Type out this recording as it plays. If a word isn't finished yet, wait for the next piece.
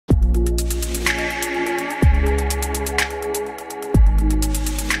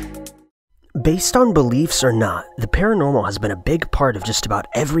Based on beliefs or not, the paranormal has been a big part of just about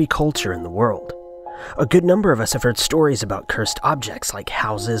every culture in the world. A good number of us have heard stories about cursed objects like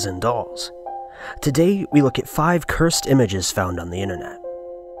houses and dolls. Today, we look at 5 cursed images found on the internet.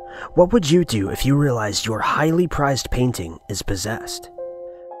 What would you do if you realized your highly prized painting is possessed?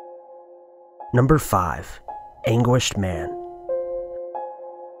 Number 5. Anguished Man.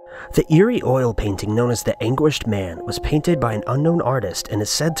 The eerie oil painting known as the Anguished Man was painted by an unknown artist and is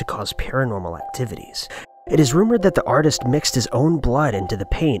said to cause paranormal activities. It is rumored that the artist mixed his own blood into the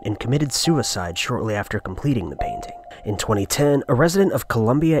paint and committed suicide shortly after completing the painting. In 2010, a resident of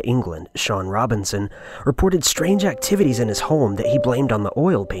Columbia, England, Sean Robinson, reported strange activities in his home that he blamed on the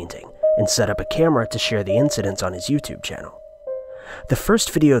oil painting and set up a camera to share the incidents on his YouTube channel. The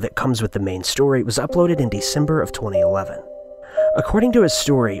first video that comes with the main story was uploaded in December of 2011. According to his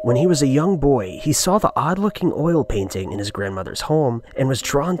story, when he was a young boy, he saw the odd-looking oil painting in his grandmother's home and was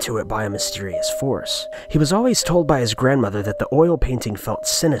drawn to it by a mysterious force. He was always told by his grandmother that the oil painting felt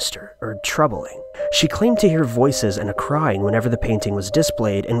sinister or troubling. She claimed to hear voices and a crying whenever the painting was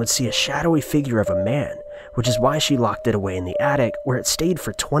displayed and would see a shadowy figure of a man, which is why she locked it away in the attic, where it stayed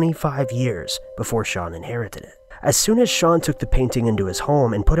for 25 years before Sean inherited it. As soon as Sean took the painting into his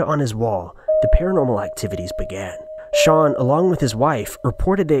home and put it on his wall, the paranormal activities began. Sean, along with his wife,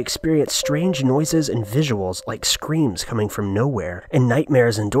 reported they experienced strange noises and visuals like screams coming from nowhere and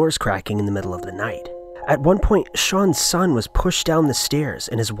nightmares and doors cracking in the middle of the night. At one point, Sean's son was pushed down the stairs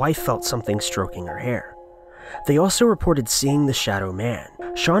and his wife felt something stroking her hair. They also reported seeing the shadow man.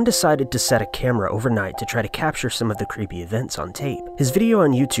 Sean decided to set a camera overnight to try to capture some of the creepy events on tape. His video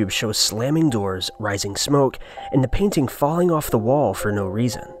on YouTube shows slamming doors, rising smoke, and the painting falling off the wall for no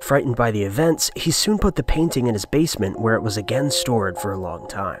reason. Frightened by the events, he soon put the painting in his basement where it was again stored for a long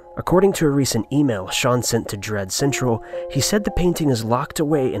time. According to a recent email Sean sent to Dread Central, he said the painting is locked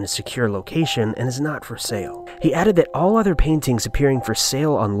away in a secure location and is not for sale. He added that all other paintings appearing for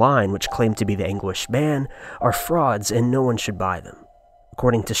sale online which claim to be the Anguished Man are frauds and no one should buy them.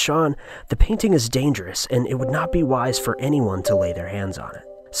 According to Sean, the painting is dangerous and it would not be wise for anyone to lay their hands on it.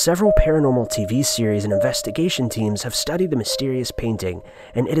 Several paranormal TV series and investigation teams have studied the mysterious painting,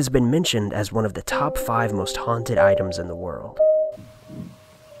 and it has been mentioned as one of the top 5 most haunted items in the world.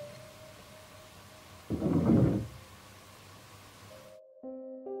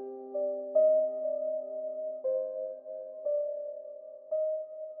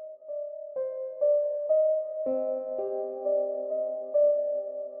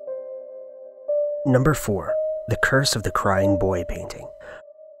 Number 4. The Curse of the Crying Boy painting.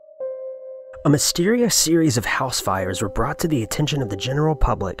 A mysterious series of house fires were brought to the attention of the general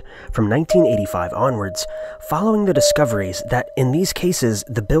public from 1985 onwards, following the discoveries that, in these cases,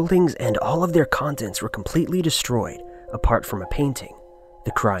 the buildings and all of their contents were completely destroyed, apart from a painting,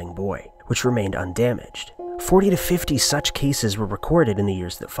 The Crying Boy, which remained undamaged. 40 to 50 such cases were recorded in the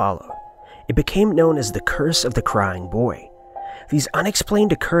years that followed. It became known as the Curse of the Crying Boy. These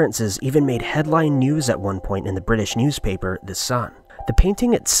unexplained occurrences even made headline news at one point in the British newspaper The Sun. The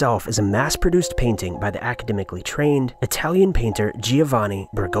painting itself is a mass-produced painting by the academically trained Italian painter Giovanni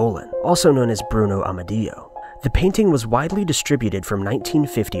Bergolin, also known as Bruno Amadeo. The painting was widely distributed from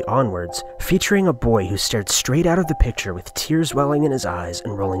 1950 onwards, featuring a boy who stared straight out of the picture with tears welling in his eyes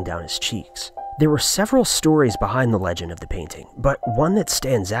and rolling down his cheeks. There were several stories behind the legend of the painting, but one that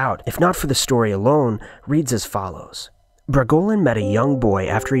stands out, if not for the story alone, reads as follows. Bergolin met a young boy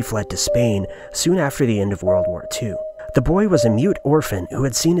after he fled to Spain soon after the end of World War II. The boy was a mute orphan who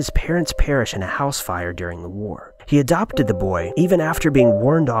had seen his parents perish in a house fire during the war. He adopted the boy, even after being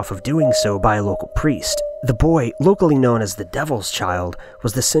warned off of doing so by a local priest. The boy, locally known as the Devil's Child,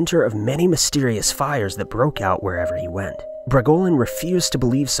 was the center of many mysterious fires that broke out wherever he went. Bergolin refused to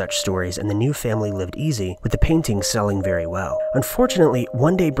believe such stories, and the new family lived easy, with the painting selling very well. Unfortunately,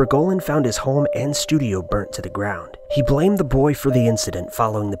 one day Bergolin found his home and studio burnt to the ground. He blamed the boy for the incident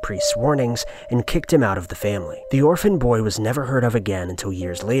following the priest's warnings and kicked him out of the family. The orphan boy was never heard of again until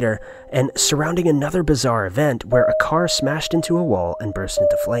years later, and surrounding another bizarre event where a car smashed into a wall and burst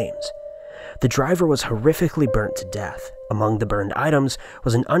into flames. The driver was horrifically burnt to death. Among the burned items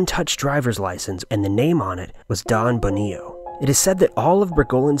was an untouched driver's license, and the name on it was Don Bonillo. It is said that all of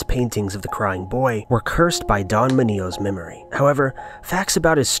Bergolin's paintings of the crying boy were cursed by Don Bonillo's memory. However, facts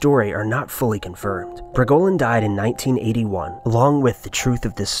about his story are not fully confirmed. Bergolin died in 1981, along with the truth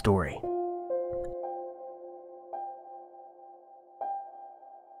of this story.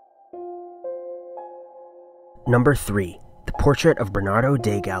 Number 3. The Portrait of Bernardo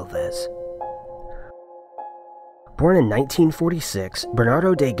de Galvez. Born in 1946,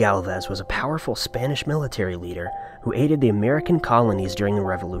 Bernardo de Galvez was a powerful Spanish military leader who aided the American colonies during the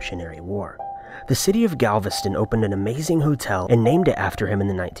Revolutionary War. the city of Galveston opened an amazing hotel and named it after him in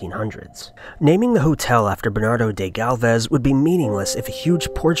the 1900s. Naming the hotel after Bernardo de Galvez would be meaningless if a huge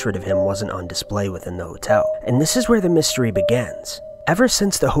portrait of him wasn't on display within the hotel, and this is where the mystery begins. Ever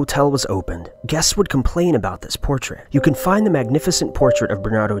since the hotel was opened, guests would complain about this portrait. You can find the magnificent portrait of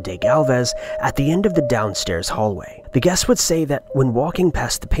Bernardo de Galvez at the end of the downstairs hallway. The guests would say that when walking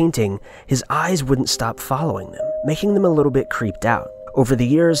past the painting, his eyes wouldn't stop following them, making them a little bit creeped out. Over the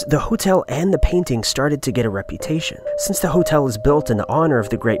years, the hotel and the painting started to get a reputation. Since the hotel is built in honor of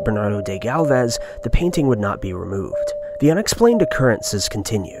the great Bernardo de Galvez, the painting would not be removed. The unexplained occurrences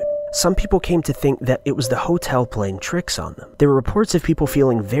continued. Some people came to think that it was the hotel playing tricks on them. There were reports of people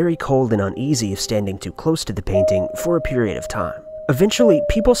feeling very cold and uneasy if standing too close to the painting for a period of time. Eventually,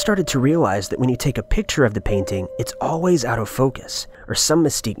 people started to realize that when you take a picture of the painting, it's always out of focus, or some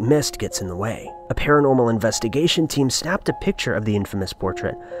mystique mist gets in the way. A paranormal investigation team snapped a picture of the infamous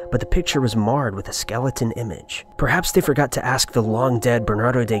portrait, but the picture was marred with a skeleton image. Perhaps they forgot to ask the long-dead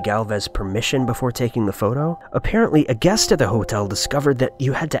Bernardo de Galvez permission before taking the photo? Apparently, a guest at the hotel discovered that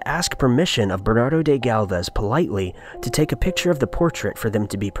you had to ask permission of Bernardo de Galvez politely to take a picture of the portrait for them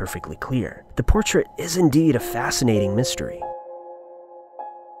to be perfectly clear. The portrait is indeed a fascinating mystery.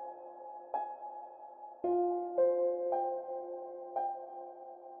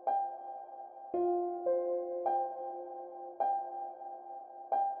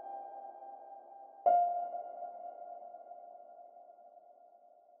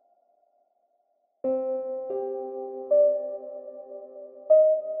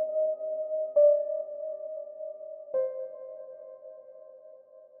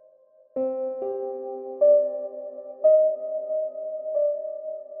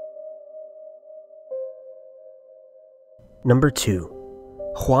 Number 2.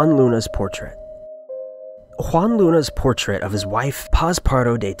 Juan Luna's portrait. Juan Luna's portrait of his wife, Paz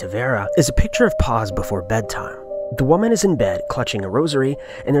Pardo de Tavera, is a picture of Paz before bedtime. The woman is in bed, clutching a rosary,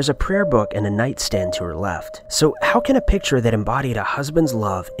 and there's a prayer book and a nightstand to her left. So how can a picture that embodied a husband's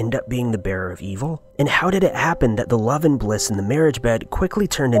love end up being the bearer of evil? And how did it happen that the love and bliss in the marriage bed quickly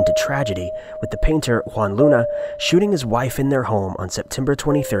turned into tragedy, with the painter, Juan Luna, shooting his wife in their home on September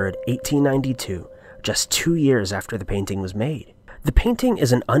 23, 1892, just 2 years after the painting was made? The painting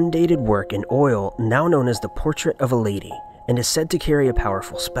is an undated work in oil now known as the Portrait of a Lady, and is said to carry a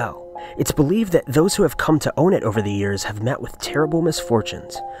powerful spell. It's believed that those who have come to own it over the years have met with terrible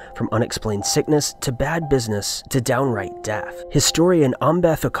misfortunes, from unexplained sickness to bad business to downright death. Historian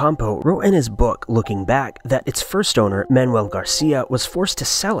Ambeth Ocampo wrote in his book, Looking Back, that its first owner, Manuel Garcia, was forced to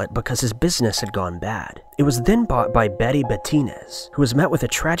sell it because his business had gone bad. It was then bought by Betty Bettines, who was met with a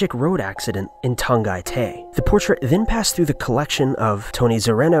tragic road accident in Tagaytay. The portrait then passed through the collection of Tony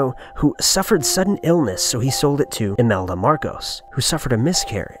Zoreno, who suffered sudden illness, so he sold it to Imelda Marcos, who suffered a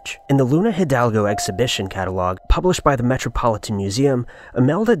miscarriage. In the Luna Hidalgo exhibition catalog, published by the Metropolitan Museum,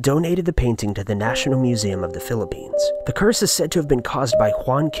 Imelda donated the painting to the National Museum of the Philippines. The curse is said to have been caused by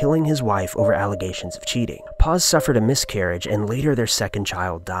Juan killing his wife over allegations of cheating. Paz suffered a miscarriage, and later their second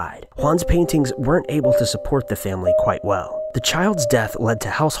child died. Juan's paintings weren't able to support the family quite well. The child's death led to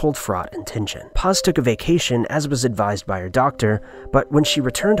household fraught and tension. Paz took a vacation as was advised by her doctor, but when she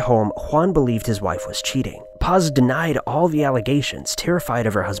returned home, Juan believed his wife was cheating. Paz denied all the allegations, terrified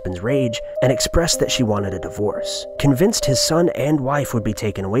of her husband's rage, and expressed that she wanted a divorce. Convinced his son and wife would be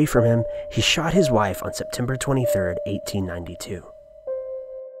taken away from him, he shot his wife on September 23, 1892.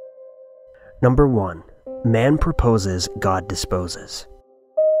 Number 1. Man Proposes, God Disposes.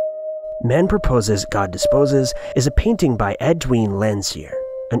 Man Proposes, God Disposes is a painting by Edwin Landseer,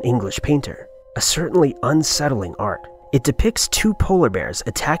 an English painter, a certainly unsettling art. It depicts two polar bears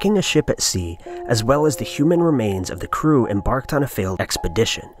attacking a ship at sea, as well as the human remains of the crew embarked on a failed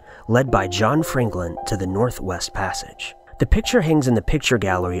expedition, led by John Franklin to the Northwest Passage. The picture hangs in the picture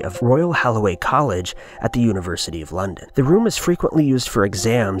gallery of Royal Holloway College at the University of London. The room is frequently used for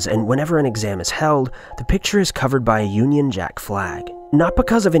exams, and whenever an exam is held, the picture is covered by a Union Jack flag. Not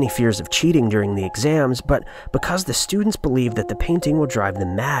because of any fears of cheating during the exams, but because the students believe that the painting will drive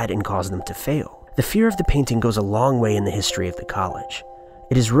them mad and cause them to fail. The fear of the painting goes a long way in the history of the college.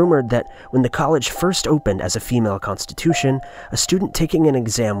 It is rumored that when the college first opened as a female constitution, a student taking an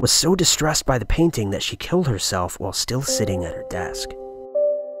exam was so distressed by the painting that she killed herself while still sitting at her desk.